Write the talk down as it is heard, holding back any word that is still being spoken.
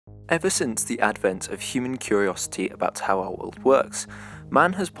Ever since the advent of human curiosity about how our world works,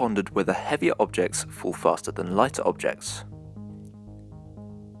 man has pondered whether heavier objects fall faster than lighter objects.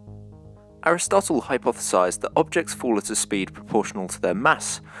 Aristotle hypothesized that objects fall at a speed proportional to their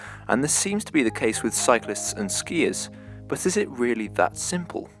mass, and this seems to be the case with cyclists and skiers, but is it really that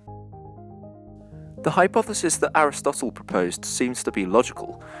simple? The hypothesis that Aristotle proposed seems to be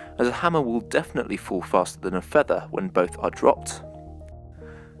logical, as a hammer will definitely fall faster than a feather when both are dropped.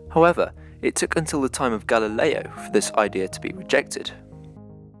 However, it took until the time of Galileo for this idea to be rejected.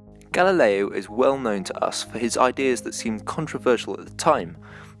 Galileo is well known to us for his ideas that seemed controversial at the time,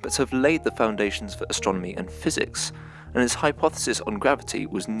 but have laid the foundations for astronomy and physics, and his hypothesis on gravity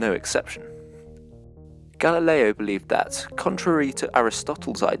was no exception. Galileo believed that, contrary to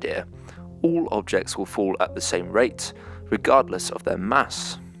Aristotle's idea, all objects will fall at the same rate, regardless of their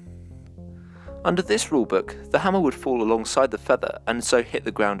mass. Under this rulebook, the hammer would fall alongside the feather and so hit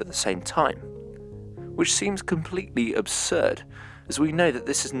the ground at the same time, which seems completely absurd, as we know that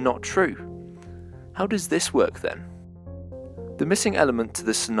this is not true. How does this work then? The missing element to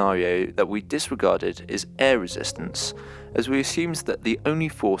this scenario that we disregarded is air resistance, as we assumed that the only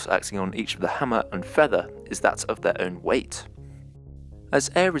force acting on each of the hammer and feather is that of their own weight. As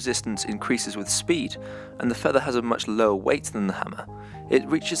air resistance increases with speed, and the feather has a much lower weight than the hammer, it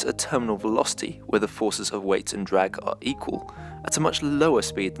reaches a terminal velocity where the forces of weight and drag are equal, at a much lower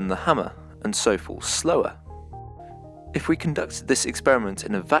speed than the hammer, and so falls slower. If we conducted this experiment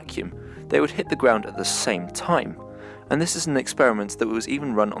in a vacuum, they would hit the ground at the same time, and this is an experiment that was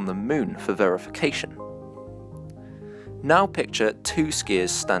even run on the moon for verification. Now picture two skiers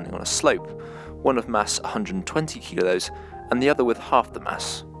standing on a slope, one of mass 120 kilos and the other with half the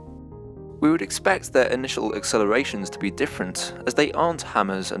mass. We would expect their initial accelerations to be different, as they aren't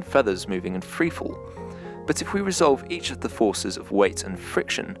hammers and feathers moving in freefall, but if we resolve each of the forces of weight and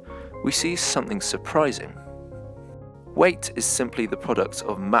friction, we see something surprising. Weight is simply the product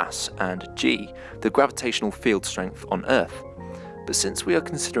of mass and g, the gravitational field strength on Earth, but since we are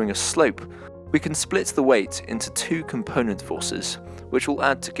considering a slope, we can split the weight into two component forces, which will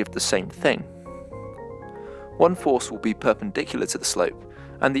add to give the same thing. One force will be perpendicular to the slope,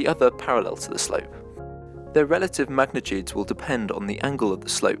 and the other parallel to the slope. Their relative magnitudes will depend on the angle of the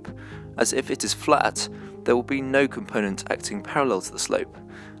slope, as if it is flat, there will be no component acting parallel to the slope,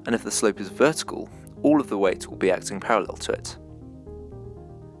 and if the slope is vertical, all of the weight will be acting parallel to it.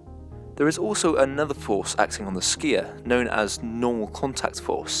 There is also another force acting on the skier, known as normal contact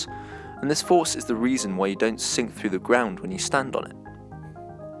force, and this force is the reason why you don't sink through the ground when you stand on it.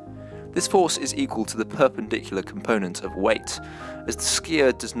 This force is equal to the perpendicular component of weight, as the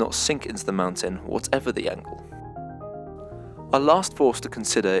skier does not sink into the mountain whatever the angle. Our last force to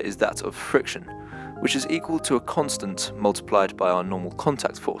consider is that of friction, which is equal to a constant multiplied by our normal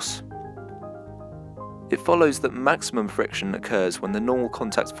contact force. It follows that maximum friction occurs when the normal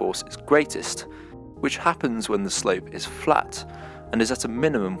contact force is greatest, which happens when the slope is flat, and is at a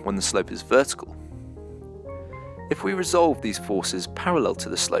minimum when the slope is vertical. If we resolve these forces parallel to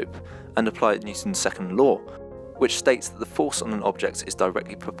the slope and apply Newton's second law, which states that the force on an object is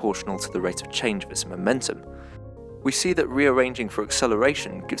directly proportional to the rate of change of its momentum, we see that rearranging for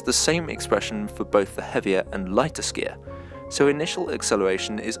acceleration gives the same expression for both the heavier and lighter skier, so initial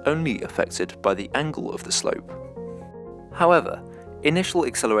acceleration is only affected by the angle of the slope. However, initial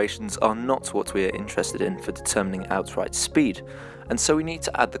accelerations are not what we are interested in for determining outright speed, and so we need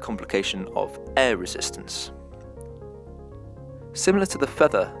to add the complication of air resistance. Similar to the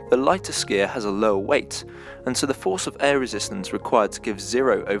feather, the lighter skier has a lower weight, and so the force of air resistance required to give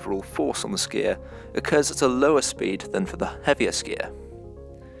zero overall force on the skier occurs at a lower speed than for the heavier skier.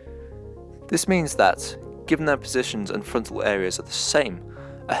 This means that, given their positions and frontal areas are the same,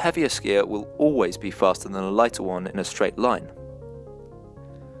 a heavier skier will always be faster than a lighter one in a straight line.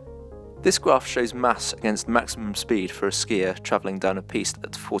 This graph shows mass against maximum speed for a skier travelling down a piste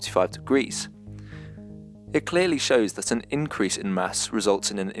at 45 degrees. It clearly shows that an increase in mass results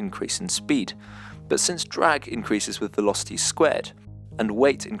in an increase in speed, but since drag increases with velocity squared, and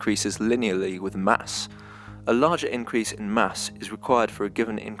weight increases linearly with mass, a larger increase in mass is required for a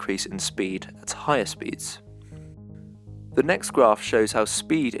given increase in speed at higher speeds. The next graph shows how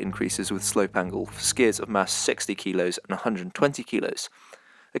speed increases with slope angle for skiers of mass 60 kilos and 120 kilos,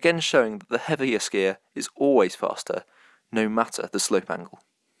 again showing that the heavier skier is always faster, no matter the slope angle.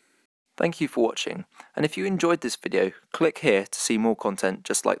 Thank you for watching, and if you enjoyed this video, click here to see more content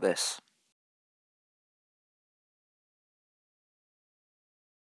just like this.